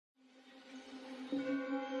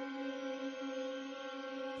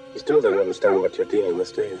You still don't understand what you're dealing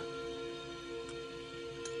with, do you?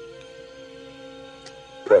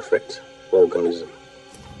 Perfect organism.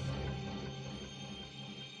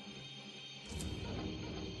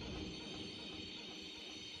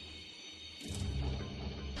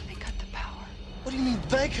 They cut the power. What do you mean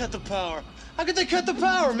they cut the power? How could they cut the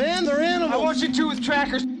power, man? They're animals. I want you two with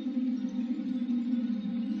trackers.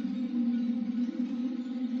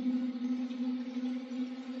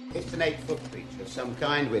 It's an 8-foot creature of some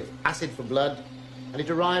kind with acid for blood, and it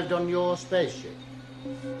arrived on your spaceship.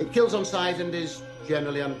 It kills on sight and is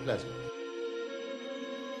generally unpleasant.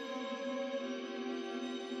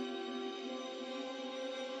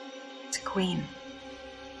 It's a queen.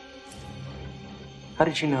 How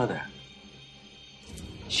did you know that?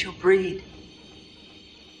 She'll breed.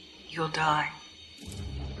 You'll die.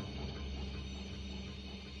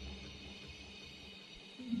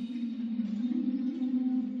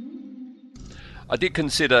 I did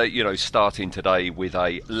consider, starting today with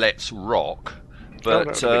a "Let's Rock,"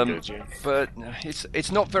 but good, yeah. but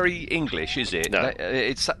it's not very English, is it? No.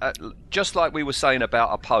 It's just like we were saying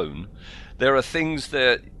about a poem. There are things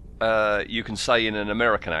that you can say in an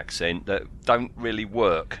American accent that don't really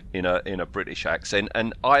work in a British accent,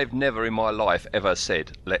 and I've never in my life ever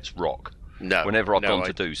said "Let's rock." No. Whenever I've gone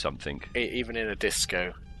to do something, even in a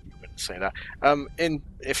disco, you wouldn't say that.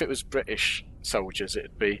 If it was British soldiers,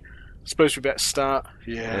 it'd be. Suppose we better start.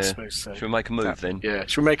 Yeah, I suppose so. Should we make a move then? Yeah,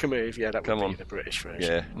 should we make a move? Yeah, that would be on. the British version.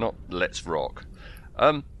 Yeah, not "Let's rock."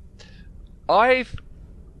 I've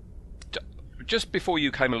just before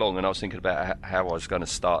you came along, and I was thinking about how I was going to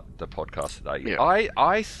start the podcast today. Yeah.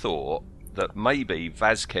 I thought that maybe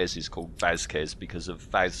Vazquez is called Vazquez because of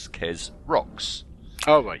Vazquez Rocks.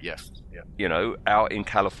 Oh right, yes. Yeah. Out in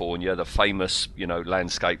California, the famous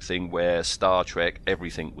landscape thing where Star Trek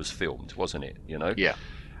everything was filmed, wasn't it? Yeah.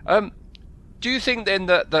 Do you think then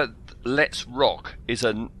that "Let's Rock" is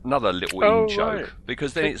another little in joke? Right.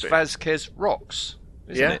 Because then Could it's be. Vazquez Rocks,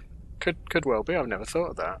 isn't it? Could well be. I've never thought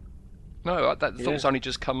of that. No, that thought's only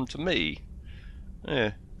just come to me.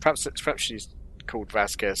 Yeah. Perhaps she's called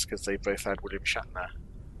Vazquez because they both had William Shatner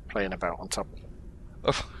playing about on top of them.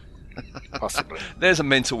 Possibly. There's a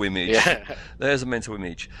mental image. Yeah. There's a mental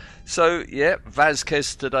image. So,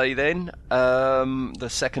 Vazquez today then. The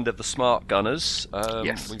second of the smart gunners.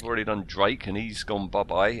 Yes. We've already done Drake and he's gone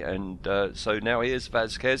bye-bye. And so now here's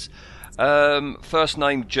Vazquez. First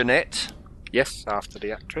name Jeanette. Yes, after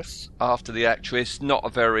the actress. After the actress. Not a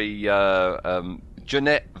very...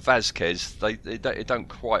 Jeanette Vazquez, it don't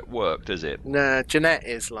quite work, does it? No, Jeanette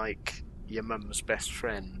is like your mum's best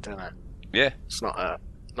friend, isn't it? Yeah. It's not a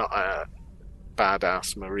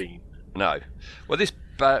badass marine. No. Well, this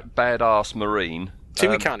badass marine... See,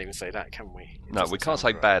 we can't even say that, can we? No, we can't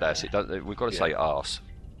say badass. We've got to say arse.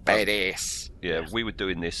 Badass. Yeah, we were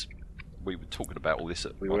doing this. We were talking about all this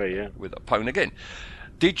with Apone again.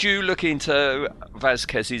 Did you look into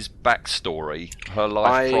Vazquez's backstory, her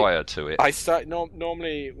life prior to it? I start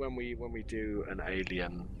normally when we do an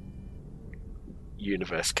Alien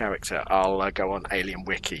universe character, I'll go on Alien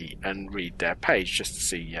Wiki and read their page just to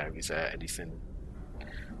see, is there anything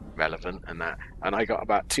relevant and that. And I got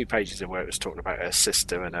about 2 pages in where it was talking about her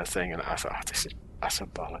sister and her thing, and I thought, that's a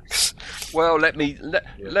bollocks. Well, let me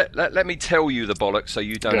tell you the bollocks so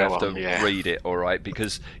you don't have to read it, all right?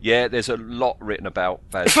 Because there's a lot written about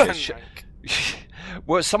Vazquez.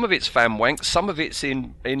 Well, some of it's fan wank, some of it's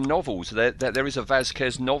in novels. There is a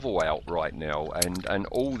Vazquez novel out right now, and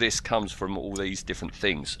all this comes from all these different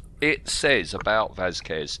things. It says about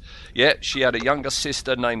Vazquez, she had a younger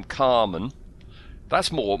sister named Carmen.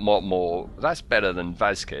 That's more. That's better than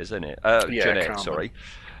Vazquez, isn't it? Jeanette, Carmen. sorry.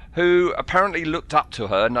 Who apparently looked up to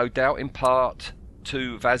her, no doubt in part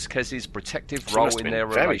to Vazquez's protective role in their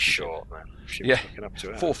relationship. Very short, man. She was looking up to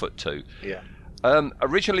her. 4'2". Yeah.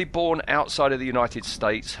 Originally born outside of the United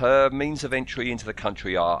States, her means of entry into the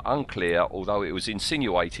country are unclear, although it was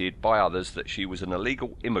insinuated by others that she was an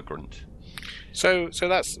illegal immigrant. So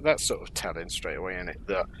that's sort of telling straight away, isn't it?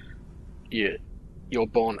 That you're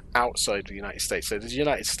born outside the United States. So there's the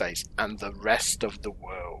United States and the rest of the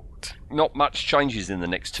world. Not much changes in the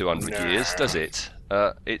next 200 years, does it?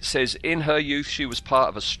 It says, in her youth she was part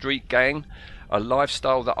of a street gang, a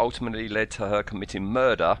lifestyle that ultimately led to her committing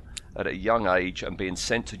murder at a young age and being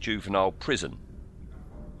sent to juvenile prison.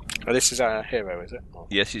 Oh, this is our hero, is it?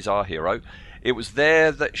 Yes, he's our hero. It was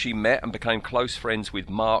there that she met and became close friends with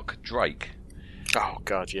Mark Drake. Oh,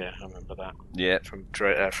 God, yeah, I remember that. Yeah.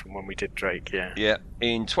 From when we did Drake, yeah. Yeah.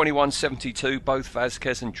 In 2172, both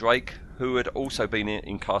Vazquez and Drake, who had also been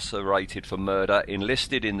incarcerated for murder,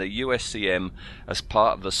 enlisted in the USCM as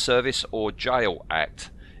part of the Service or Jail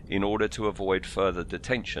Act in order to avoid further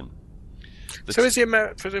detention.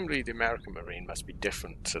 Presumably the American Marine must be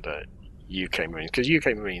different to the UK Marines, because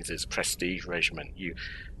UK Marines is a prestige regiment. You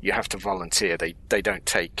have to volunteer. They don't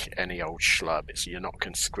take any old schlub. You're not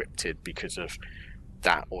conscripted because of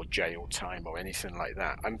that or jail time or anything like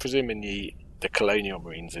that. I'm presuming the Colonial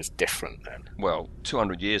Marines is different then. Well,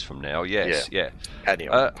 200 years from now, yes, yeah. Any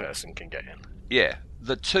old person can get in. Yeah.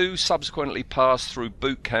 The two subsequently passed through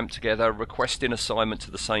boot camp together, requesting assignment to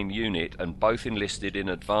the same unit, and both enlisted in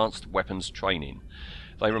advanced weapons training.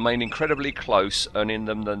 They remained incredibly close, earning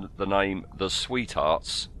them the name the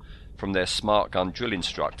Sweethearts from their smart gun drill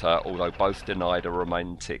instructor, although both denied a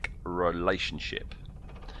romantic relationship.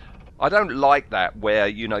 I don't like that where,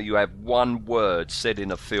 you have one word said in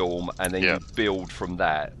a film and then you build from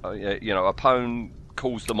that. Apone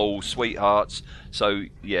calls them all sweethearts, so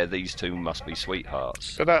these two must be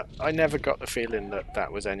sweethearts. But I never got the feeling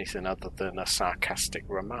that was anything other than a sarcastic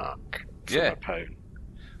remark from Apone.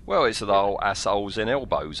 Well, it's the whole assholes and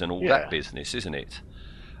elbows and all that business, isn't it?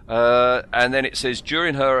 And then it says,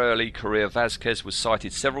 during her early career, Vazquez was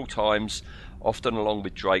cited several times, often along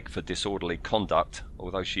with Drake, for disorderly conduct,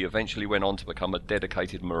 although she eventually went on to become a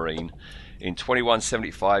dedicated Marine. In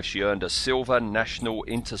 2175, she earned a Silver National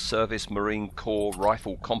Inter-Service Marine Corps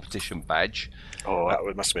Rifle Competition Badge. Oh, that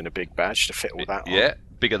must have been a big badge to fit all that on. Yeah,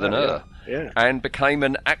 bigger than her. Yeah. And became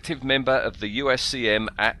an active member of the USCM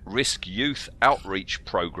At-Risk Youth Outreach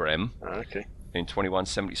Program. Okay. In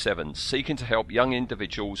 2177, seeking to help young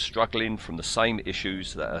individuals struggling from the same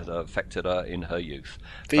issues that had affected her in her youth.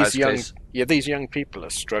 These young people are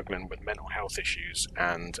struggling with mental health issues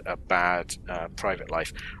and a bad private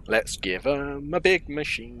life. Let's give them a big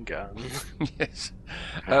machine gun. Yes.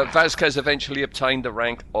 Vazquez eventually obtained the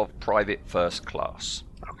rank of Private First Class.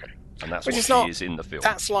 Okay. And that's what she is in the film.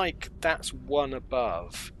 That's one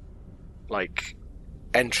above,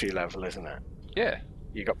 entry level, isn't it? Yeah.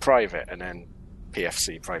 You got private and then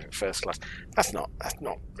PFC, Private First Class. That's not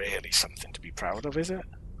really something to be proud of, is it?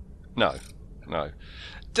 No.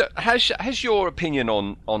 Has your opinion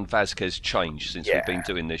on Vazquez changed since we've been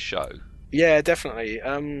doing this show? Yeah, definitely.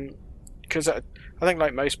 Because I think,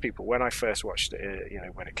 like most people, when I first watched it,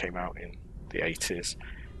 when it came out in the 80s,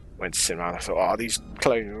 went to cinema, and I thought, these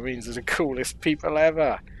Colonial Marines are the coolest people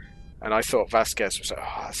ever. And I thought Vazquez was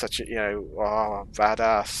such a,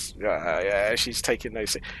 badass. Yeah, she's taking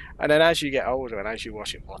those things. And then as you get older and as you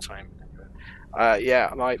watch it more time,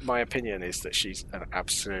 my opinion is that she's an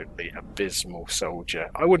absolutely abysmal soldier.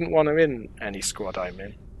 I wouldn't want her in any squad I'm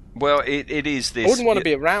in. Well, it is this... I wouldn't want to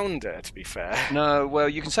be around her, to be fair. No, well,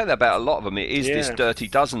 you can say that about a lot of them. It is this Dirty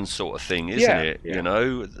Dozen sort of thing, isn't it? Yeah.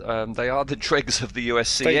 They are the dregs of the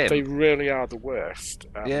USCM. They really are the worst.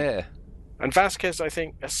 Yeah. And Vazquez, I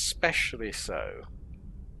think, especially so,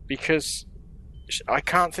 because I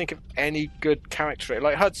can't think of any good character.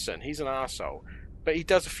 Like Hudson, he's an arsehole, but he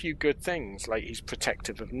does a few good things, like he's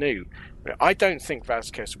protective of Newt. I don't think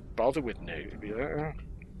Vazquez would bother with Newt.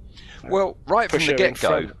 Well, right from the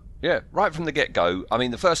get-go. Yeah, right from the get-go. I mean,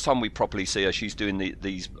 the first time we properly see her, she's doing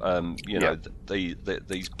these pull-ups.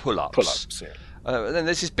 Pull-ups, yeah. And then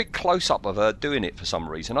there's this big close-up of her doing it for some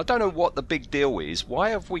reason. I don't know what the big deal is. Why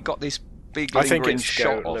have we got this big lingering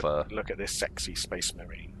shot of her? Look at this sexy space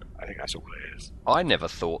marine. I think that's all it is. I never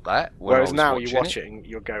thought that. Whereas now you watch it and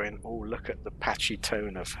you're going, look at the patchy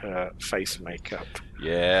tone of her face makeup.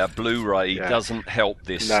 Yeah, Blu-ray doesn't help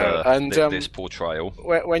this this portrayal.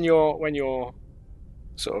 When you're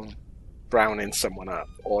sort of browning someone up,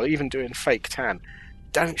 or even doing fake tan,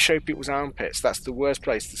 don't show people's armpits. That's the worst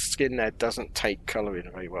place. The skin there doesn't take colouring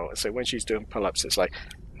very well. So when she's doing pull-ups, it's like,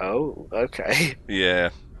 oh, okay.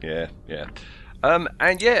 Yeah.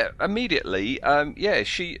 Immediately,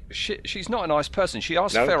 she's not a nice person. She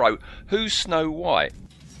asks Pharaoh, who's Snow White?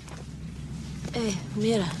 Hey,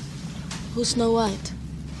 mira, who's Snow White?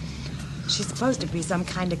 She's supposed to be some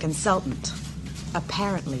kind of consultant.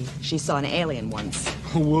 Apparently, she saw an alien once.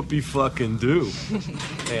 Whoopie fucking do.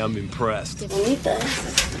 Hey, I'm impressed. Hey,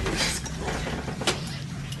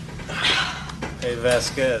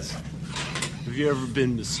 Vazquez. Have you ever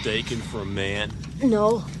been mistaken for a man?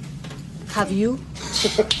 No. Have you?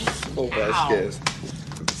 Oh, Vazquez.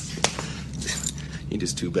 He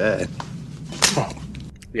just too bad.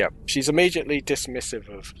 Yeah, she's immediately dismissive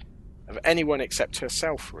of anyone except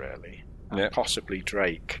herself, really. Possibly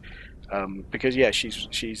Drake. Because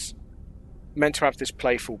she's meant to have this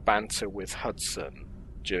playful banter with Hudson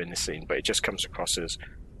during the scene, but it just comes across as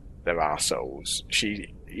they're arseholes. She's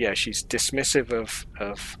dismissive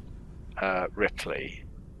of Ripley.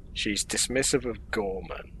 She's dismissive of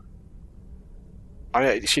Gorman.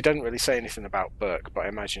 she doesn't really say anything about Burke, but I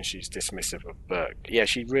imagine she's dismissive of Burke. Yeah,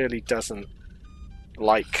 she really doesn't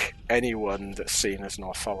like anyone that's seen as an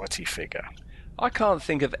authority figure. I can't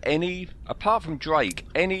think of any, apart from Drake,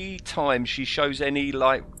 any time she shows any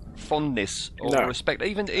like fondness or respect,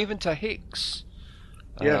 even to Hicks.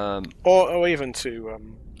 Yeah, or even to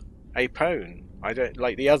Apone. I don't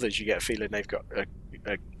like the others. You get a feeling they've got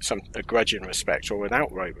a grudging respect or an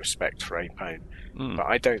outright respect for Apone, but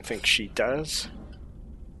I don't think she does.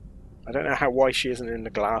 I don't know why she isn't in the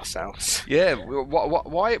glass house. Yeah,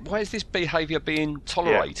 why is this behaviour being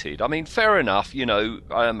tolerated? Yeah. I mean, fair enough,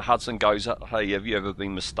 Hudson goes, hey, have you ever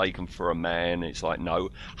been mistaken for a man? It's like, no.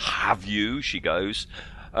 Have you? She goes.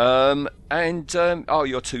 Oh,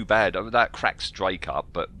 you're too bad. That cracks Drake up,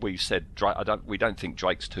 but we've said we don't think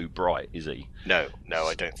Drake's too bright, is he? No,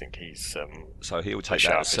 I don't think he's... so he'll take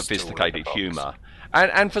that as sophisticated humour.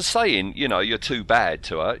 And for saying, you're too bad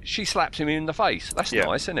to her, she slaps him in the face. That's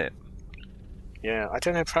nice, isn't it? Yeah, I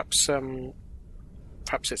don't know. Perhaps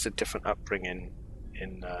it's a different upbringing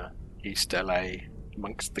in East LA,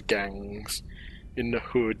 amongst the gangs, in the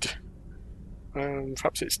hood.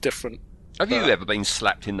 Perhaps it's different. Have you ever been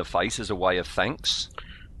slapped in the face as a way of thanks?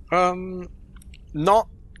 Not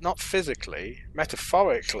physically,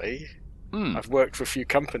 metaphorically. I've worked for a few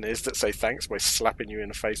companies that say thanks by slapping you in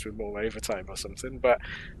the face with more overtime or something, but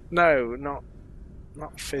no, not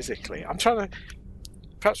physically. I'm trying to.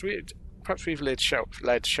 Perhaps we've led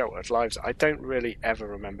sheltered lives. I don't really ever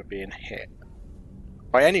remember being hit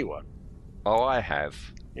by anyone. Oh, I have.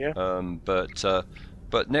 Yeah.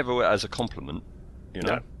 But never as a compliment.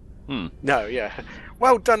 No, yeah.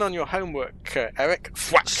 Well done on your homework, Eric.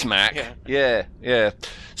 Thwack. Smack. Yeah.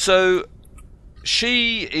 So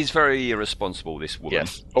she is very irresponsible, this woman.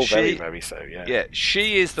 Yes. Oh, very, very so, yeah. Yeah,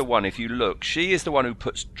 she is the one, if you look, she is the one who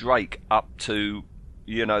puts Drake up to,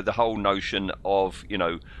 the whole notion of,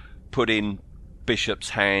 putting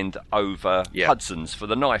Bishop's hand over Hudson's for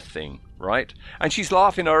the knife thing, right? And she's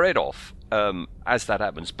laughing her head off as that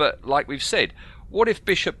happens. But like we've said, what if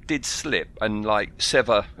Bishop did slip and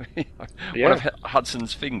sever one of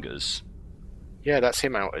Hudson's fingers? Yeah, that's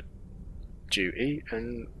him out of duty,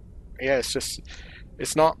 and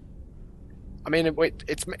it's not. I mean,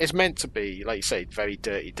 it's meant to be, like you say, very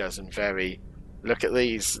Dirty Dozen, very. Look at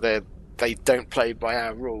these, they don't play by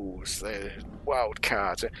our rules. They're wild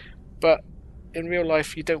cards. But in real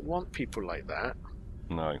life, you don't want people like that.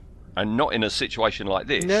 No. And not in a situation like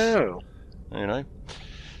this. No.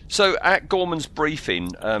 So at Gorman's briefing,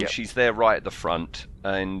 she's there right at the front,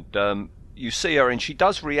 and you see her, and she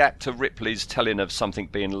does react to Ripley's telling of something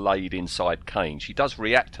being laid inside Kane. She does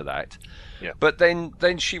react to that. Yeah. But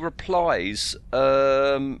then she replies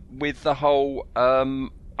with the whole,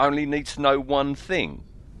 only need to know one thing.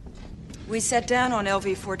 We sat down on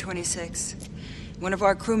LV-426. One of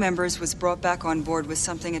our crew members was brought back on board with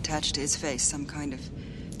something attached to his face, some kind of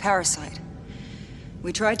parasite.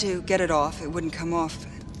 We tried to get it off. It wouldn't come off.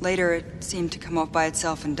 Later, it seemed to come off by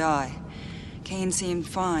itself and die. Kane seemed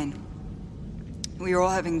fine. We were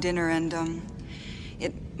all having dinner, and,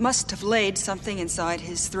 it must have laid something inside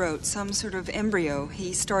his throat, some sort of embryo.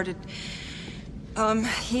 He started,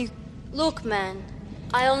 Look, man,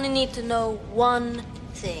 I only need to know one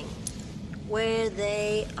thing. Where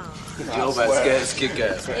they are. Joe Vazquez, kick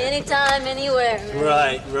ass. Anytime, anywhere,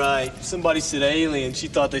 man. Right. Somebody said alien. She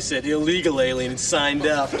thought they said illegal alien and signed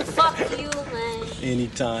up. Fuck you, man.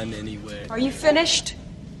 Anytime, anywhere. Are you finished?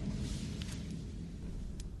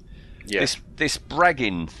 Yeah. This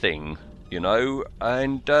bragging thing, and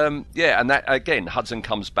and that again, Hudson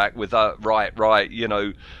comes back with right,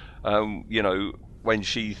 when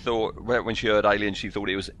she heard alien, she thought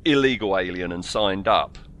it was illegal alien and signed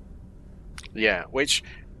up. Yeah, which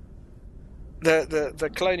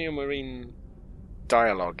the Colonial Marine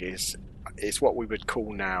dialogue is what we would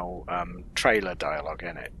call now trailer dialogue,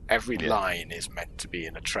 isn't it? Every line is meant to be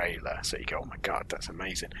in a trailer, so you go, oh my god, that's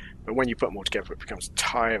amazing. But when you put them all together, it becomes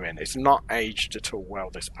tiring. It's not aged at all well,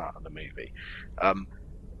 this part of the movie.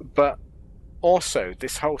 But also,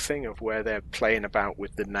 this whole thing of where they're playing about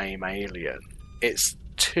with the name Alien, it's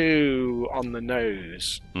too on the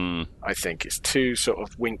nose. I think it's too sort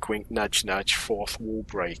of wink wink nudge nudge, fourth wall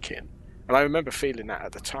breaking, and I remember feeling that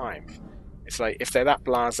at the time. It's like, if they're that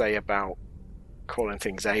blasé about calling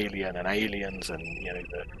things alien and aliens and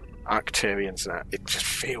the Arcturians and that, it just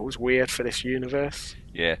feels weird for this universe.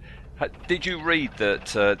 Yeah. Did you read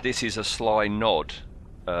that this is a sly nod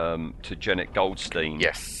to Janet Goldstein?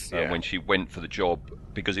 Yes. When she went for the job,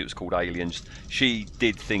 because it was called Aliens, she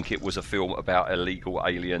did think it was a film about illegal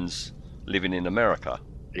aliens living in America.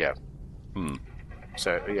 Yeah.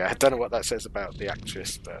 So, I don't know what that says about the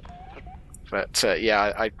actress, but But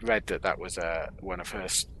yeah, I read that was one of her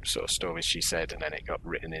sort of stories she said, and then it got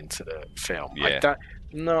written into the film. Yeah.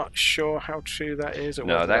 I'm not sure how true that is. Or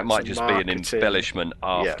no, that might just be an embellishment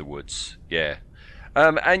afterwards. Yeah.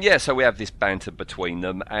 And yeah, so we have this banter between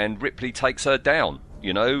them, and Ripley takes her down.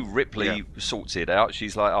 You know, Ripley sorts it out.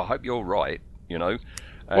 She's like, I hope you're right, you know.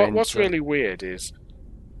 And, what's really weird is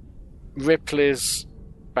Ripley's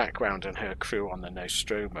background and her crew on the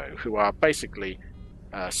Nostromo, who are basically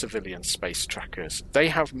civilian space trackers, they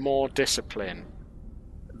have more discipline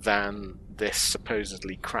than this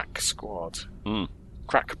supposedly crack squad.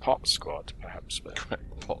 Crackpot squad, perhaps. But.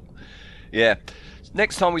 Crackpot. Yeah.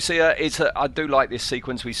 Next time we see her, I do like this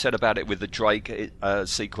sequence. We said about it with the Drake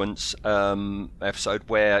sequence episode,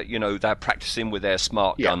 where they're practicing with their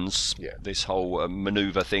smart guns. Yeah. This whole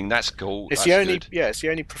maneuver thing. That's cool. It's the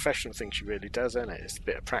only professional thing she really does, isn't it? It's a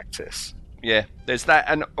bit of practice. Yeah, there's that,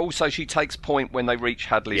 and also she takes point when they reach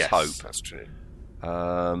Hadley's Hope. Yes, that's true.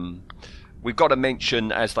 We've got to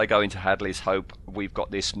mention, as they go into Hadley's Hope, we've got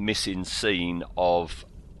this missing scene of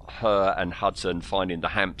her and Hudson finding the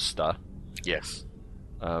hamster. Yes.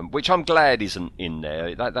 Which I'm glad isn't in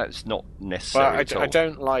there. That's not necessary at all. I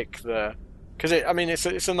don't like because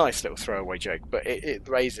it's a nice little throwaway joke, but it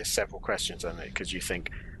raises several questions, doesn't it? Because you think,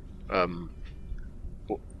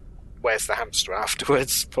 where's the hamster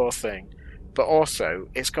afterwards? Poor thing. But also,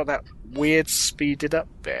 it's got that weird speeded up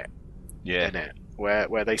bit in it,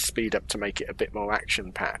 where they speed up to make it a bit more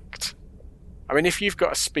action packed. I mean, if you've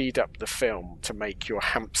got to speed up the film to make your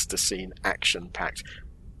hamster scene action packed,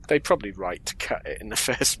 they'd probably right to cut it in the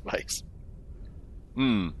first place.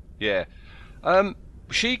 Yeah.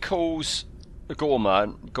 She calls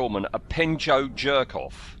Gorman a Penjo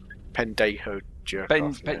jerk-off. Pendejo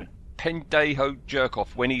jerk-off. Pendejo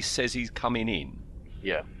jerk-off when he says he's coming in.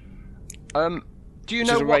 Yeah. Do you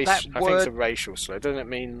know what that word... I think it's a racial slur. Doesn't it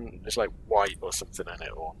mean it's like white or something in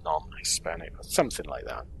it, or non-Hispanic, or something like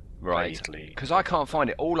that? Right. Because I can't find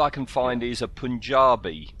it. All I can find is a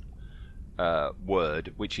Punjabi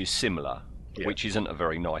word, which is similar, which isn't a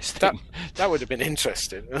very nice thing. That would have been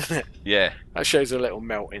interesting, wouldn't it? Yeah. That shows a little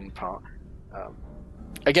melting pot.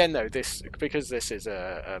 Again, though, because this is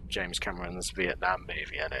a James Cameron's Vietnam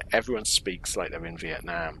movie, and everyone speaks like they're in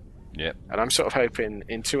Vietnam. Yeah. And I'm sort of hoping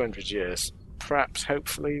in 200 years,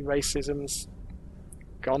 hopefully, racism's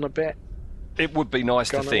gone a bit. It would be nice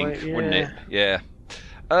to think, wouldn't it? Yeah.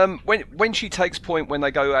 When she takes point when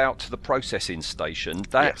they go out to the processing station,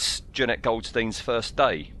 that's Jeanette Goldstein's first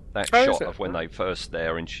day. That shot of when they first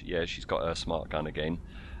there, and she's got her smart gun again.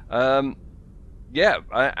 And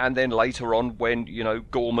then later on when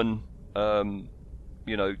Gorman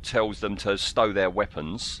tells them to stow their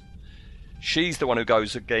weapons, she's the one who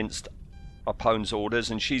goes against Apone's orders,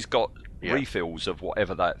 and she's got refills of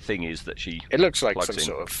whatever that thing is that she. It looks like some in.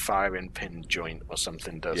 sort of firing pin joint or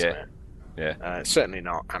something, doesn't it? Yeah. It's certainly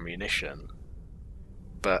not ammunition,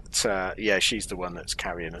 but she's the one that's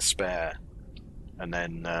carrying a spare, and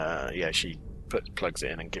then she plugs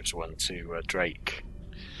it in and gives one to Drake.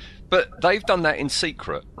 But they've done that in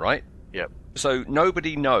secret, right? Yep. So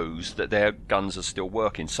nobody knows that their guns are still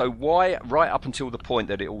working. So why, right up until the point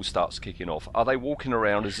that it all starts kicking off, are they walking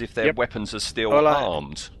around as if their weapons are still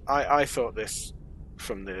armed? I thought this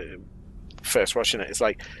from the first watching it. It's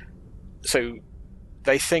like, so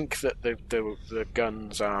they think that the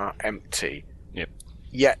guns are empty. Yep.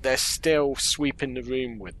 Yet they're still sweeping the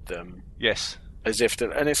room with them. Yes. As if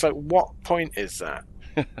and it's like, what point is that?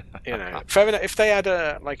 Fair enough. If they had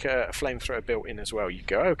a flamethrower built in as well, you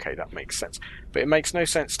go, okay, that makes sense. But it makes no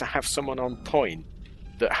sense to have someone on point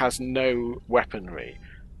that has no weaponry.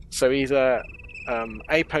 So either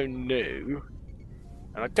Apone knew,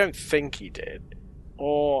 and I don't think he did,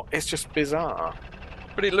 or it's just bizarre.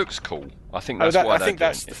 But it looks cool. I think that's why. I think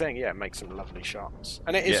that's the thing. Yeah, it makes some lovely shots,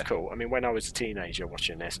 and it is cool. I mean, when I was a teenager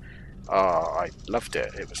watching this, I loved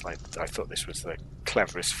it. It was like, I thought this was the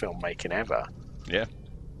cleverest filmmaking ever. Yeah.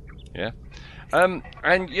 And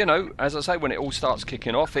as I say, when it all starts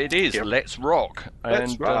kicking off, it is let's rock.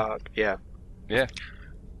 Let's rock. Yeah.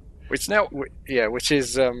 Which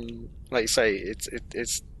is like you say,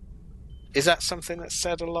 it's is that something that's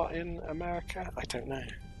said a lot in America? I don't know.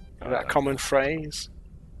 Is that a common phrase?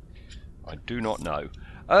 I do not know.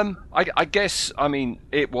 I guess,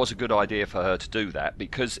 it was a good idea for her to do that,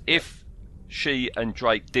 because if she and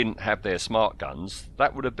Drake didn't have their smart guns,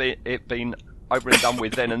 that would have been over and done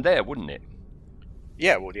with then and there, wouldn't it?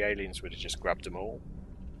 Yeah, well, the aliens would have just grabbed them all,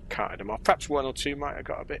 carted them off. Perhaps one or two might have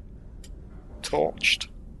got a bit torched.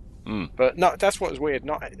 But no, that's what was weird.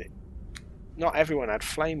 Not everyone had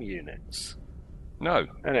flame units. No.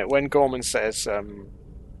 And when Gorman says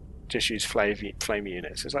just use flame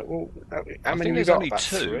units. It's like, well, how many think you there's got? only about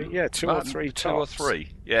two. 3? Yeah, two or three. Two or tops.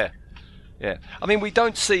 three. Yeah. Yeah, I mean, we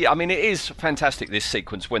don't see. I mean, it is fantastic, this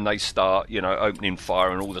sequence when they start, opening fire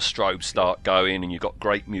and all the strobes start going, and you've got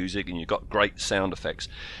great music and you've got great sound effects.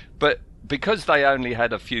 But because they only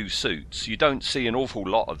had a few suits, you don't see an awful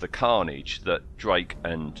lot of the carnage that Drake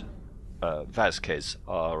and Vazquez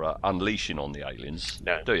are unleashing on the aliens.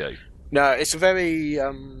 No. Do you? No, it's very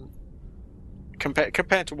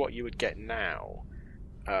compared to what you would get now.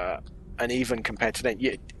 And even compared to then,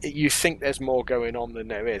 you think there's more going on than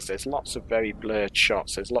there is. There's lots of very blurred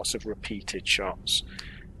shots. There's lots of repeated shots.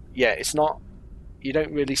 Yeah, it's not. You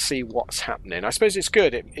don't really see what's happening. I suppose it's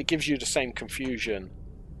good. It gives you the same confusion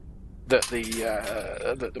that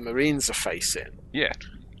the Marines are facing. Yeah.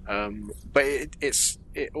 But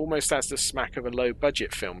it almost has the smack of a low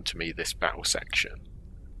budget film to me. This battle section,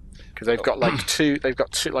 because they've got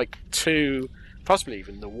two, possibly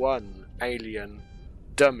even the one alien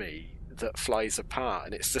dummy that flies apart,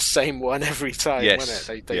 and it's the same one every time. Yes.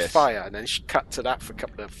 Isn't it? They fire and then cut to that for a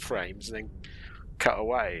couple of frames and then cut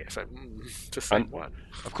away. It's like the same one.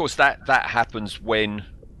 Of course, that happens when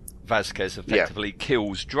Vazquez effectively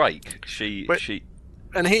kills Drake.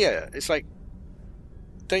 And here it's like,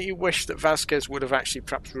 don't you wish that Vazquez would have actually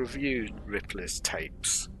perhaps reviewed Ripley's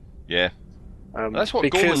tapes? Yeah, that's what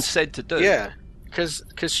Gorman said to do. Yeah, because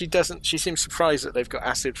she doesn't. She seems surprised that they've got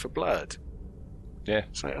acid for blood. Yeah.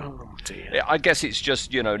 It's like, oh dear. Yeah, I guess it's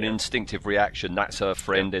just an instinctive reaction. That's her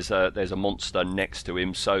friend. There's a monster next to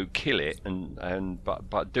him, so kill it.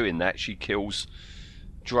 But doing that, she kills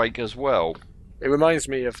Drake as well. It reminds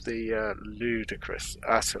me of the ludicrous,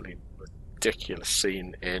 utterly ridiculous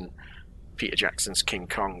scene in Peter Jackson's King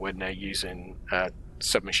Kong when they're using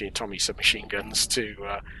Tommy submachine guns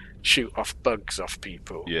to shoot off bugs off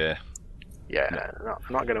people. Yeah. Yeah,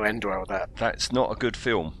 not going to end well. That's not a good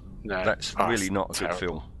film. No, that's really not a good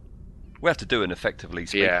film. We have to do an effectively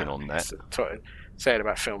speaking on that. Saying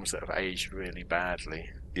about films that have aged really badly.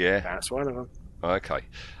 Yeah, that's one of them. Okay,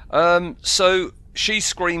 so she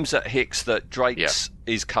screams at Hicks that Drake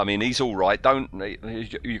is coming. He's all right.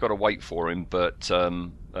 You got to wait for him, but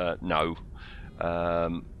no.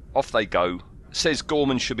 Off they go. Says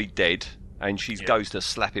Gorman should be dead, and she goes to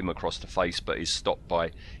slap him across the face, but is stopped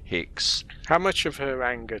by Hicks. How much of her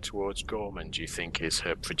anger towards Gorman do you think is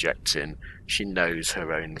her projecting? She knows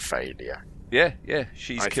her own failure. Yeah.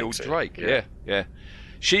 She's killed Drake. Yeah.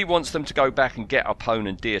 She wants them to go back and get Apone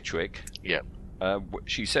and Dietrich. Yep.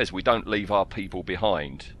 She says we don't leave our people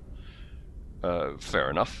behind. Fair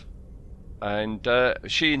enough. And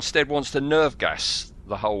she instead wants to nerve gas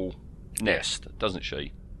the whole nest, doesn't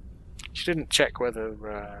she? She didn't check whether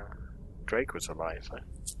Drake was alive, though.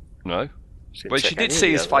 No. But she did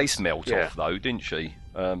see his face melt off, though, didn't she?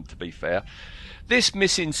 To be fair. This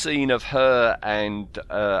missing scene of her and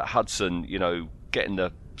Hudson, getting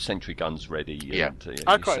the sentry guns ready.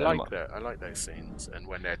 I quite like that. I like those scenes, and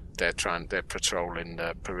when they're patrolling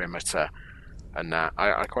the perimeter, and that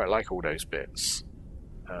I quite like all those bits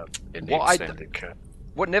in the extended cut.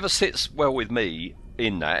 What never sits well with me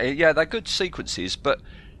in that, they're good sequences, but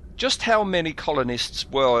just how many colonists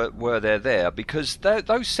were there? Because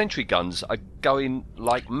those sentry guns are going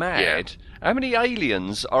like mad. Yeah. How many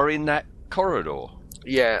aliens are in that corridor?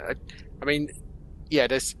 Yeah, I mean,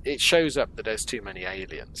 it shows up that there's too many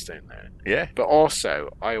aliens, don't there? Yeah. But also,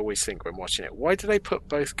 I always think when watching it, why do they put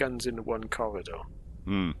both guns in one corridor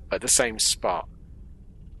at the same spot?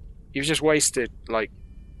 You've just wasted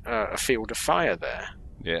a field of fire there.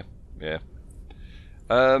 Yeah.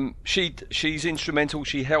 She's instrumental.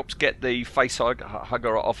 She helps get the face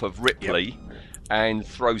hugger off of Ripley and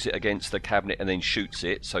throws it against the cabinet and then shoots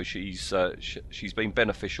it. So she's been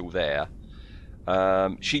beneficial there.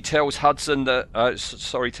 She tells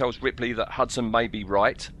tells Ripley that Hudson may be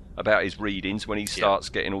right about his readings when he starts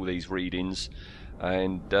getting all these readings,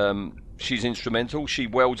 and she's instrumental. She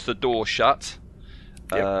welds the door shut.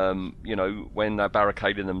 When they're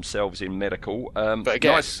barricading themselves in medical. But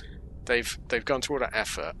again, they've gone to all that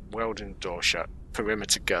effort, welding the door shut,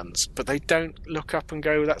 perimeter guns, but they don't look up and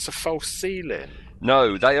go, that's a false ceiling.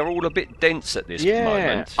 No, they are all a bit dense at this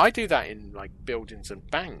moment. I do that in buildings and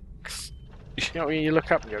banks. When you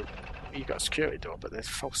look up and go, you've got a security door, but there's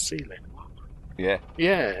a false ceiling. Yeah,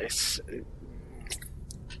 it's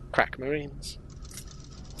crack Marines.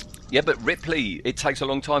 Yeah, but Ripley, it takes a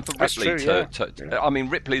long time for Ripley to I mean,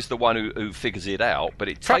 Ripley's the one who figures it out, but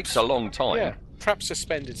it takes a long time. Yeah, perhaps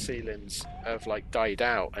suspended ceilings have died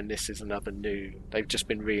out, and this is another new. They've just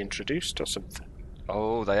been reintroduced or something.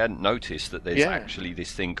 Oh, they hadn't noticed that there's actually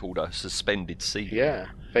this thing called a suspended ceiling. Yeah,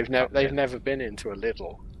 they've never been into a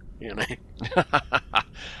Lidl. you know.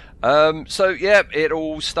 So yeah, it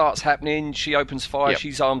all starts happening. She opens fire. Yep.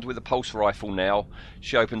 She's armed with a pulse rifle now.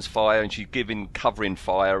 She opens fire and she's covering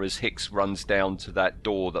fire as Hicks runs down to that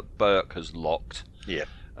door that Burke has locked. Yeah.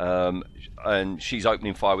 And she's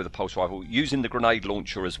opening fire with a pulse rifle, using the grenade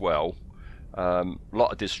launcher as well. A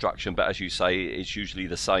lot of destruction, but as you say, it's usually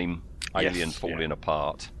the same alien falling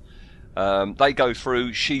apart. They go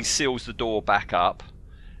through. She seals the door back up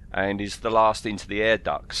and is the last into the air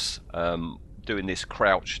ducts. Doing this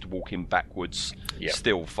crouched, walking backwards,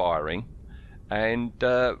 still firing, and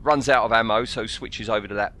runs out of ammo, so switches over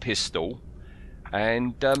to that pistol,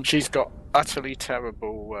 and she's got utterly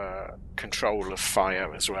terrible control of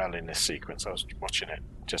fire as well in this sequence. I was watching it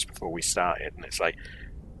just before we started, and it's like,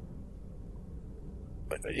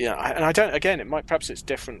 and I don't. Again, perhaps it's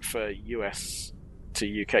different for US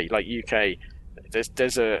to UK. Like UK,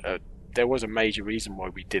 there was a major reason why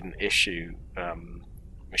we didn't issue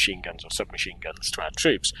machine guns or submachine guns to our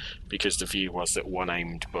troops, because the view was that one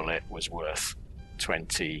aimed bullet was worth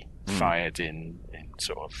 20 fired in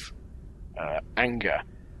sort of anger,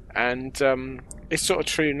 and it's sort of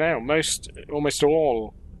true now. Almost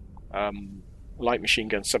all light machine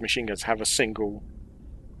guns, submachine guns have a single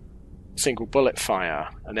bullet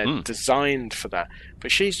fire, and they're designed for that. But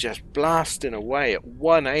she's just blasting away at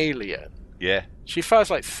one alien. Yeah, she fires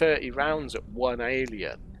like 30 rounds at one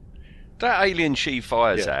alien. That alien she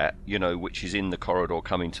fires at, which is in the corridor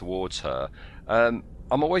coming towards her, I'm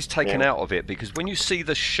always taken out of it, because when you see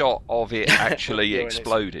the shot of it actually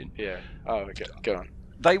exploding... Okay, go on.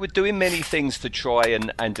 They were doing many things to try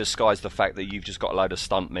and disguise the fact that you've just got a load of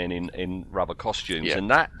stuntmen in rubber costumes,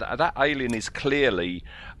 and that alien is clearly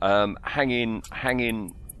hanging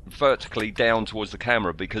vertically down towards the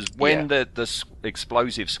camera, because when the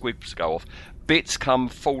explosive squibs go off, bits come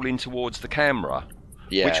falling towards the camera.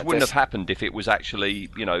 Yeah, which wouldn't have happened if it was actually,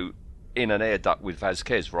 in an air duct with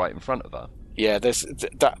Vazquez right in front of her. Yeah, there's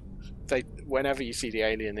that. Whenever you see the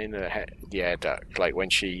alien in the air duct, like when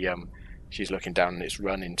she's looking down and it's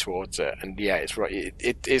running towards her, and it's right.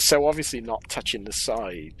 It's so obviously not touching the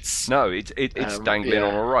sides. No, it's dangling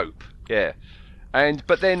on a rope. Yeah,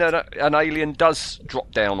 but then an alien does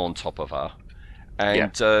drop down on top of her.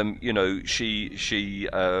 And she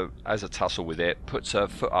has a tussle with it, puts her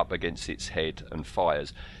foot up against its head and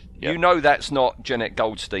fires. Yep. That's not Jeanette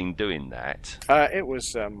Goldstein doing that. It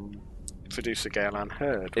was producer Gail Ann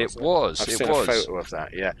Hurd. It was. I've seen a photo of that.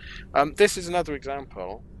 Yeah. This is another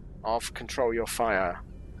example of control your fire,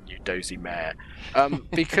 you dozy mare,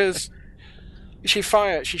 because she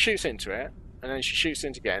shoots into it, and then she shoots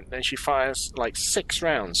into it again, then she fires like 6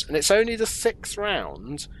 rounds, and it's only the 6th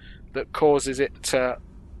round that causes it to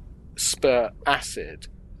spurt acid.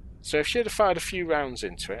 So if she had fired a few rounds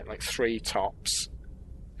into it, like 3 tops,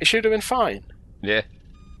 it should have been fine. Yeah.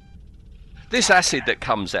 This acid that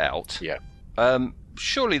comes out,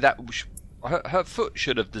 surely her foot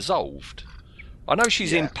should have dissolved. I know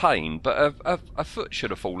she's in pain, but her foot should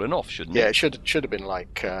have fallen off, shouldn't it? Yeah, it should have been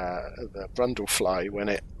like the Brundlefly when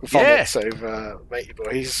it vomits over Matey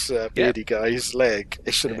Boy's beardy guy's leg.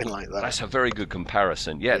 It should have been like that. That's a very good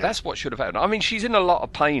comparison. Yeah, that's what should have happened. I mean, she's in a lot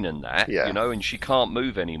of pain in that, and she can't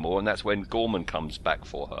move anymore, and that's when Gorman comes back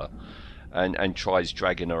for her and tries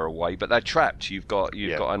dragging her away. But they're trapped. You've got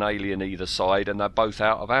an alien either side, and they're both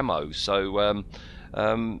out of ammo. So,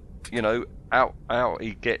 out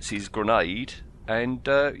he gets his grenade. And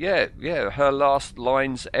her last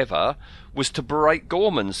lines ever was to berate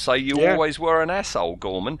Gorman, say you always were an asshole,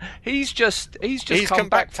 Gorman. He's come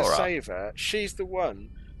back for to her. Save her. She's the one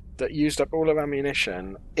that used up all her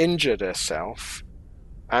ammunition, injured herself,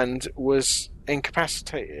 and was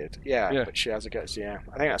incapacitated. Yeah, but she has a guts. Yeah,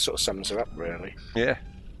 I think that sort of sums her up, really. Yeah,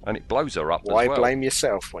 and it blows her up. Why as well. blame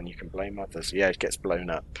yourself when you can blame others? Yeah, it gets blown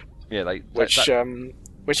up. Yeah,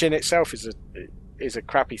 which in itself is a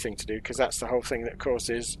crappy thing to do, because that's the whole thing that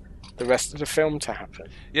causes the rest of the film to happen.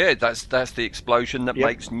 Yeah, that's the explosion that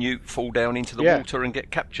makes Newt fall down into the water and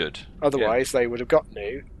get captured. Otherwise, they would have got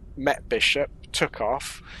Newt, met Bishop, took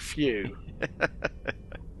off. Phew.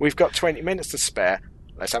 We've got 20 minutes to spare.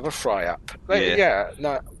 Let's have a fry-up.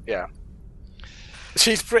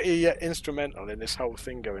 She's pretty instrumental in this whole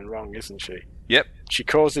thing going wrong, isn't she? Yep. She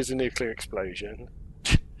causes a nuclear explosion.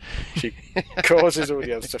 She causes all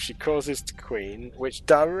the other stuff. She causes the Queen, which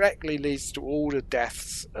directly leads to all the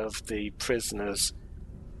deaths of the prisoners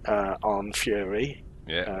on Fury.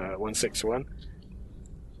 161.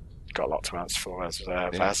 Got a lot to answer for as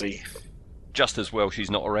Vazzy. Just as well she's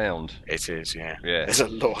not around. It is, yeah. There's a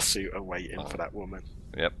lawsuit awaiting for that woman.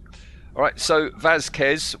 Yep. All right, so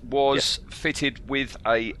Vazquez was fitted with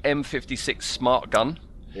a M56 smart gun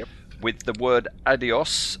with the word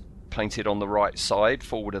adios painted on the right side,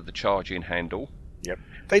 forward of the charging handle. Yep.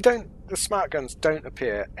 The smart guns don't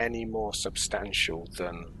appear any more substantial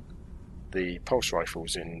than the pulse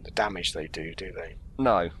rifles in the damage they do they?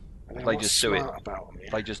 No. They just do it.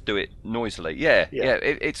 They just do it noisily. Yeah.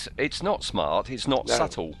 It's not smart. It's not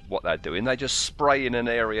subtle what they're doing. They just spray in an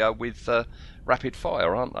area with rapid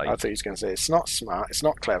fire, aren't they? I thought he was going to say it's not smart, it's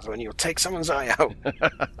not clever, and you'll take someone's eye out.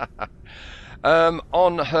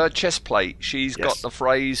 On her chest plate, she's got the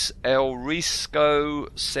phrase "El risco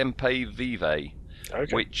sempre vive,"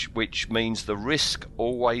 which means the risk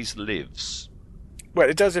always lives. Well,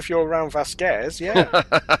 it does if you're around Vazquez. Yeah,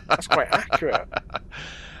 that's quite accurate.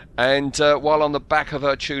 And while on the back of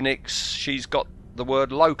her tunics, she's got the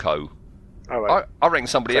word "loco." Oh, right. I reckon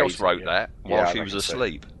somebody else wrote that while she was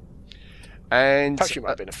asleep. And perhaps she might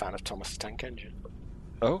have been a fan of Thomas the Tank Engine.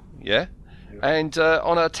 Oh, yeah. And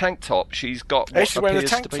on her tank top, she's got what she's wearing a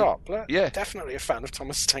appears tank to be... top. Yeah. Definitely a fan of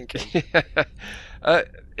Thomas the Tank Engine.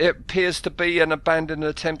 It appears to be an abandoned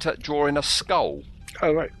attempt at drawing a skull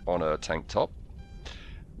on her tank top.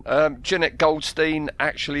 Jeanette Goldstein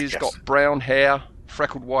actually has got brown hair,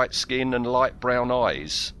 freckled white skin, and light brown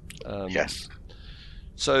eyes.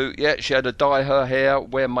 So, yeah, she had to dye her hair,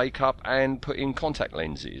 wear makeup, and put in contact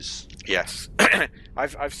lenses. Yes.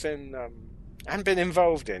 I've seen and been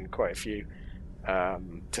involved in quite a few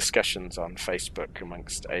discussions on Facebook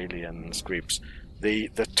amongst aliens groups. The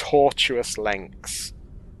tortuous lengths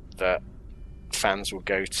that fans will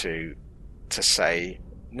go to say,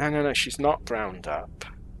 no, she's not browned up.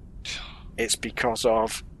 It's because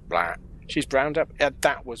of blah. She's browned up.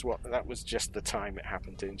 That was just the time it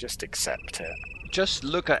happened in. Just accept it. Just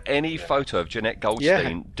look at any photo of Jeanette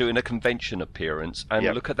Goldstein doing a convention appearance and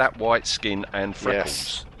look at that white skin and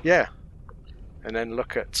freckles. Yeah. And then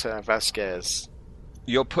look at Vazquez.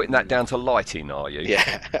 You're putting that down to lighting, are you?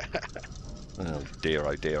 Yeah. Oh dear,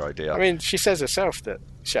 oh dear, oh dear. I mean, she says herself that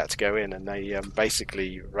she had to go in and they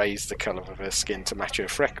basically raised the colour of her skin to match her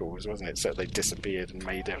freckles, wasn't it? So they disappeared and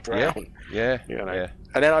made her brown. Yeah.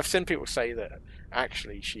 And then I've seen people say that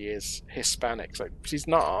actually she is Hispanic. So she's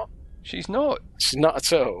not. She's not. She's not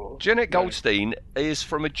at all. Jeanette Goldstein is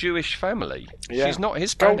from a Jewish family. Yeah. She's not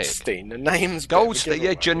Hispanic. Goldstein, the name's Goldstein.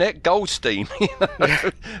 Yeah, Jeanette Goldstein.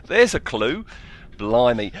 There's a clue.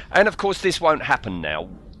 Blimey. And of course, this won't happen now.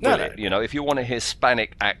 No. You know, if you want a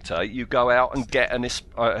Hispanic actor, you go out and get a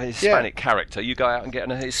Hispanic character. You go out and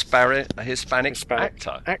get a Hispanic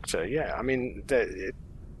actor. Yeah. I mean, it's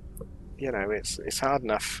hard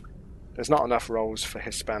enough. There's not enough roles for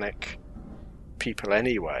Hispanic people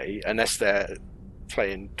anyway, unless they're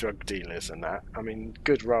playing drug dealers and that. I mean,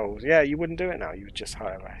 good roles. Yeah, you wouldn't do it now. You would just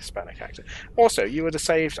hire a Hispanic actor. Also, you would have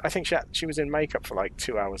saved. I think she was in makeup for like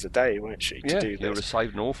 2 hours a day, weren't she? To do this. You would have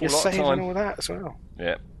saved an awful You're lot of time. saving all that as well.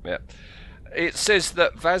 Yeah. It says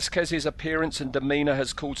that Vazquez's appearance and demeanour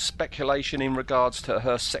has caused speculation in regards to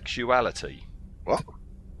her sexuality. What?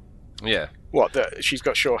 Yeah. What? That she's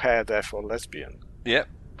got short hair, therefore lesbian. Yep.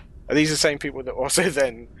 Are these the same people that also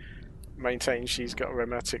then maintain she's got a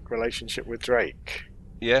romantic relationship with Drake?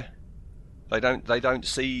 Yeah. They don't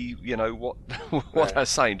see, what they're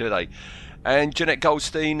saying, do they? And Jeanette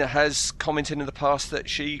Goldstein has commented in the past that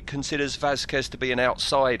she considers Vazquez to be an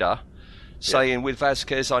outsider, saying with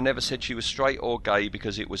Vazquez, I never said she was straight or gay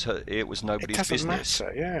because it was nobody's business. It doesn't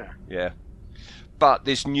matter, Yeah. But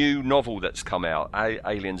this new novel that's come out,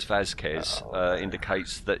 Aliens Vazquez,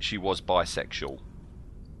 indicates that she was bisexual.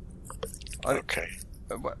 Okay.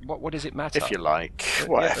 What does it matter? If you like.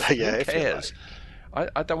 Whatever, who cares?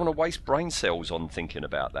 I don't want to waste brain cells on thinking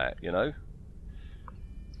about that,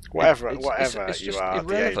 Whatever it's you just are,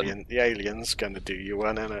 irrelevant. the alien's going to do you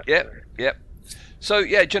one, isn't it? Yep. So,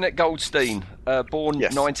 yeah, Jeanette Goldstein, born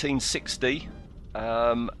 1960,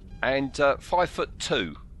 and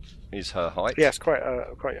 5'2" is her height. Yes, quite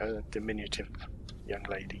a diminutive young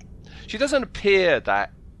lady. She doesn't appear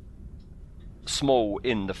that small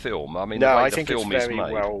in the film. I mean, no, the way I the think film it's is made.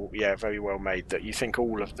 very well made. That you think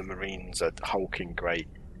all of the Marines are hulking great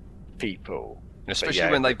people,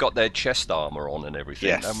 especially when they've got their chest armor on and everything.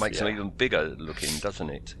 Yes, that makes them even bigger looking,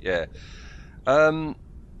 doesn't it? Yeah.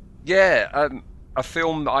 A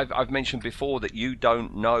film I've mentioned before that you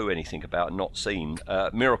don't know anything about, not seen,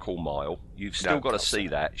 Miracle Mile. You've still got to see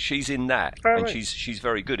that. She's in that, and she's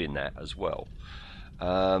very good in that as well.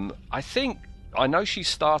 I know she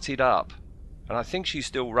started up, and I think she's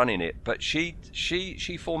still running it. But she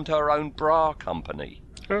formed her own bra company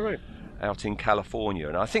out in California,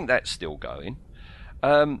 and I think that's still going.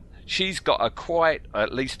 She's got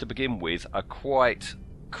at least to begin with, a quite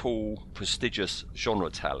cool, prestigious genre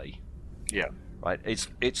tally. Yeah. Right, it's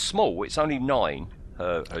small. It's only 9.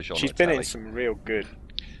 Her genre. She's been in some real good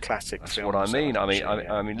classic That's films. what I mean.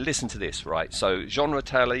 I mean, listen to this, right? So, genre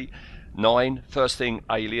tally, 9. First thing,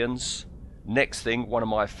 Aliens. Next thing, one of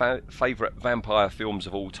my favourite vampire films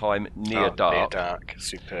of all time, Near Dark. Near Dark,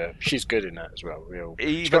 superb. She's good in that as well. Even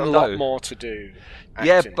she's got a lot more to do.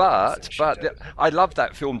 Yeah, but I love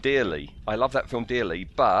that film dearly.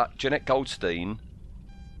 But Jeanette Goldstein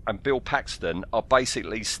and Bill Paxton are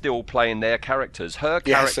basically still playing their characters. Her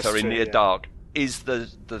character in Near Dark is the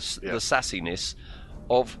sassiness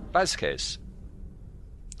of Vazquez.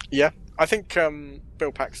 Yeah, I think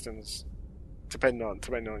Bill Paxton's, depending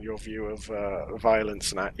on your view of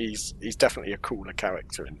violence and that, he's definitely a cooler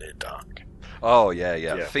character in Near Dark. Oh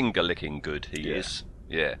yeah. Finger licking good he is.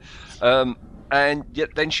 Yeah. And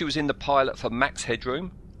yet then she was in the pilot for Max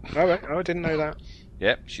Headroom. Oh, right. I didn't know that.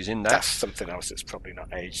 Yep, she's in that. That's something else that's probably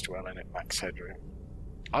not aged well, in it, Max Headroom.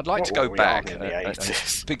 I'd like to go back in the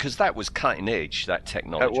 80s. Because that was cutting edge, that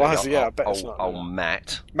technology. It was, yeah. I bet it's not. Oh,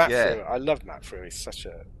 Matt. Frew, I love Matt Frew. He's such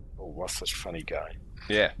a funny guy.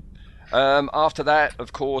 Yeah. After that,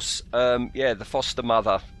 of course, the foster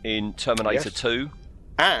mother in Terminator 2.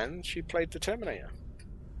 And she played the Terminator.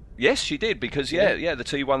 Yes, she did, because, the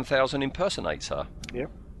T-1000 impersonates her. Yeah.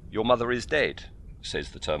 Your mother is dead,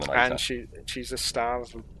 says the Terminator. And she's a star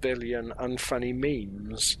of a billion unfunny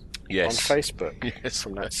memes on Facebook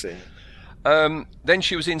from that scene. Then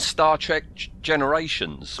she was in Star Trek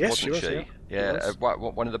Generations, wasn't she? Yeah,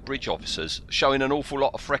 one of the bridge officers, showing an awful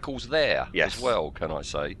lot of freckles there as well, can I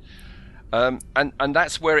say. And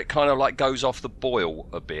that's where it kind of like goes off the boil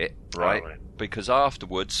a bit, right? Because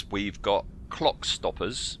afterwards we've got Clock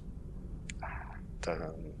Stoppers,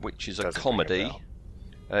 which is a comedy.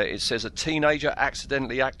 It says a teenager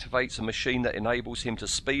accidentally activates a machine that enables him to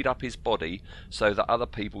speed up his body so that other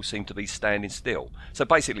people seem to be standing still. So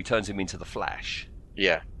basically turns him into the Flash.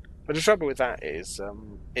 Yeah. But the trouble with that is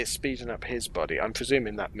it's speeding up his body. I'm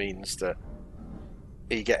presuming that means that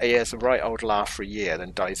he has a right old laugh for a year,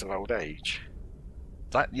 then dies of old age.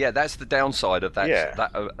 That's the downside of that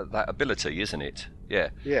that ability, isn't it?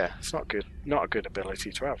 Yeah. Yeah, it's not good. Not a good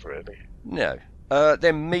ability to have, really. No.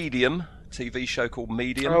 Then Medium, TV show called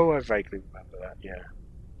Medium. Oh, I vaguely remember that. Yeah.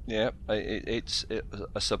 Yeah, it's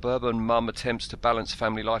a suburban mum attempts to balance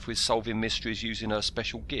family life with solving mysteries using her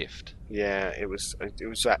special gift. Yeah, it was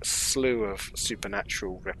that slew of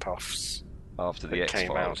Supernatural rip-offs after the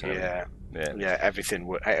X-Files. Came out. Yeah. Everything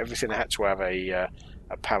had to have a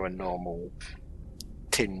paranormal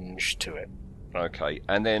tinge to it. Okay,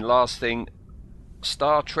 and then last thing,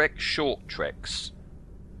 Star Trek Short Treks.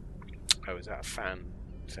 Oh, is that a fan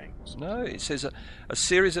thing? No, it says a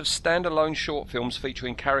series of standalone short films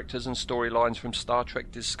featuring characters and storylines from Star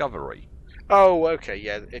Trek Discovery. Oh, okay,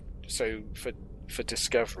 yeah. So for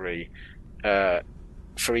Discovery,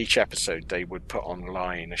 for each episode, they would put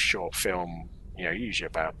online a short film, usually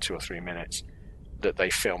about 2 or 3 minutes, that they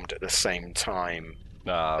filmed at the same time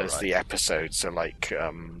as the episode. So, like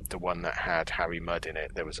the one that had Harry Mudd in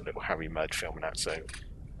it, there was a little Harry Mudd film in that. So,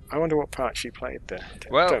 I wonder what part she played there.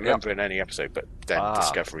 I don't remember in any episode, but then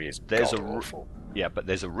Discovery is awful. Yeah, but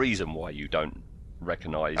there's a reason why you don't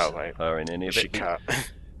recognise her in any of it. She can't.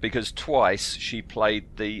 Because twice she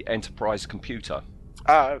played the Enterprise computer.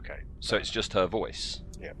 Okay. So it's just her voice.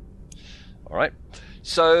 Yeah. All right.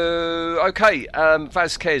 So, okay,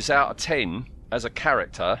 Vazquez out of 10 as a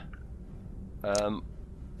character.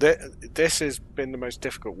 This has been the most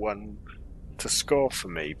difficult one to score for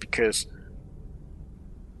me because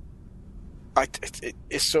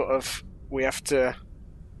it's sort of we have to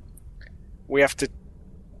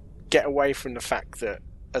get away from the fact that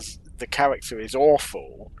as the character is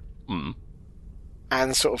awful,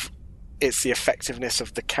 and sort of it's the effectiveness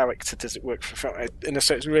of the character. Does it work for film? And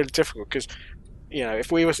so it's really difficult because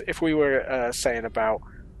if we were saying about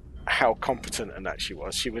how competent and that she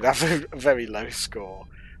would have a very low score.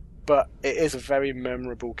 But it is a very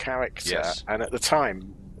memorable character, and at the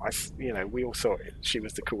time, we all thought she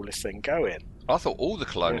was the coolest thing going. I thought all the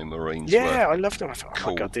Colonial Marines were I loved them. I thought,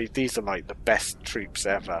 oh my God, these are like the best troops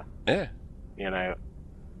ever. Yeah.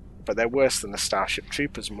 But they're worse than the Starship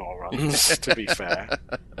Troopers morons, to be fair.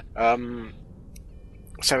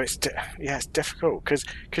 So it's difficult because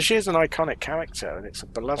she is an iconic character and it's a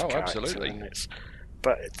beloved character. Absolutely.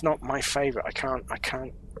 But it's not my favourite. I can't.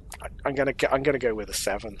 I'm gonna go with a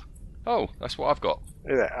 7. Oh, that's what I've got.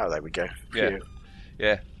 Oh, there we go.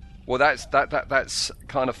 Yeah. Well, that's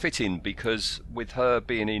kind of fitting because with her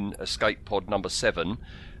being in Escape Pod number 7,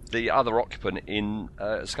 the other occupant in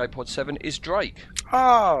Escape Pod 7 is Drake.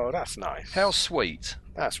 Oh, that's nice. How sweet.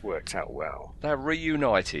 That's worked out well. They're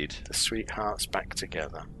reunited. The sweethearts back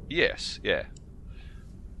together. Yes, yeah.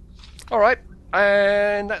 All right.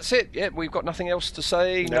 And that's it. Yeah, we've got nothing else to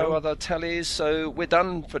say. No No. other tellies. So we're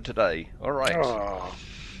done for today. All right. Oh.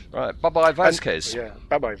 Right. Bye-bye, Vazquez. Yeah,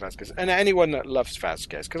 bye-bye, Vazquez. And anyone that loves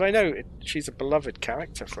Vazquez, because I know she's a beloved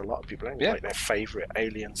character for a lot of people. It's like their favourite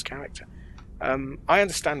Aliens character. I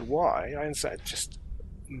understand why. I understand. Just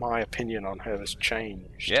my opinion on her has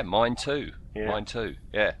changed. Yeah, mine too. Yeah. Mine too.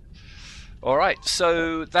 Yeah. All right.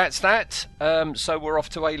 So that's that. So we're off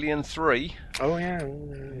to Alien 3. Oh yeah.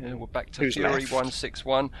 Yeah, we're back to Who's Fury left?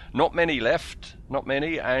 161. Not many left. Not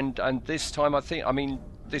many. And this time, I mean,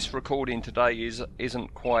 this recording today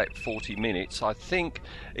isn't quite 40 minutes. I think,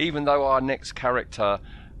 even though our next character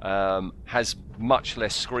has much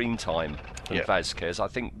less screen time than Vazquez, I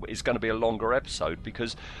think it's going to be a longer episode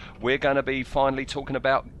because we're going to be finally talking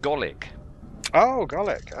about Golic. Oh,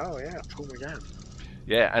 Golic. Oh yeah, Paul McGann.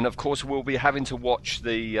 Yeah, and of course we'll be having to watch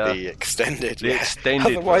the extended,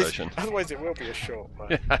 version. Otherwise, it will be a short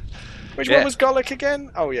one. Which one was Golic again?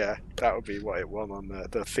 Oh yeah, that would be what it was on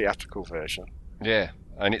the theatrical version. Yeah,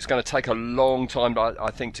 and it's going to take a long time, I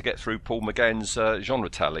think, to get through Paul McGann's genre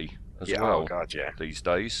tally as well. Oh god, yeah. These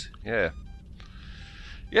days, yeah.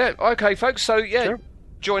 Yeah, okay, folks. So Sure.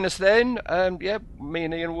 join us then. Me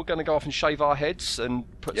and Ian, we're going to go off and shave our heads and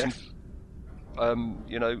put some,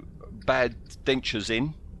 bad dentures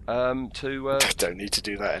in. Don't need to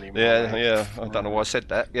do that anymore. Yeah. I don't know why I said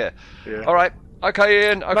that. Yeah. Yeah. All right. Okay,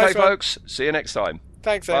 Ian. Okay, Nice one. folks. See you next time.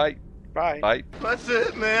 Thanks, Bye. Bye. Bye. That's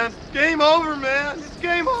it, man. Game over, man. It's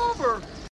game over.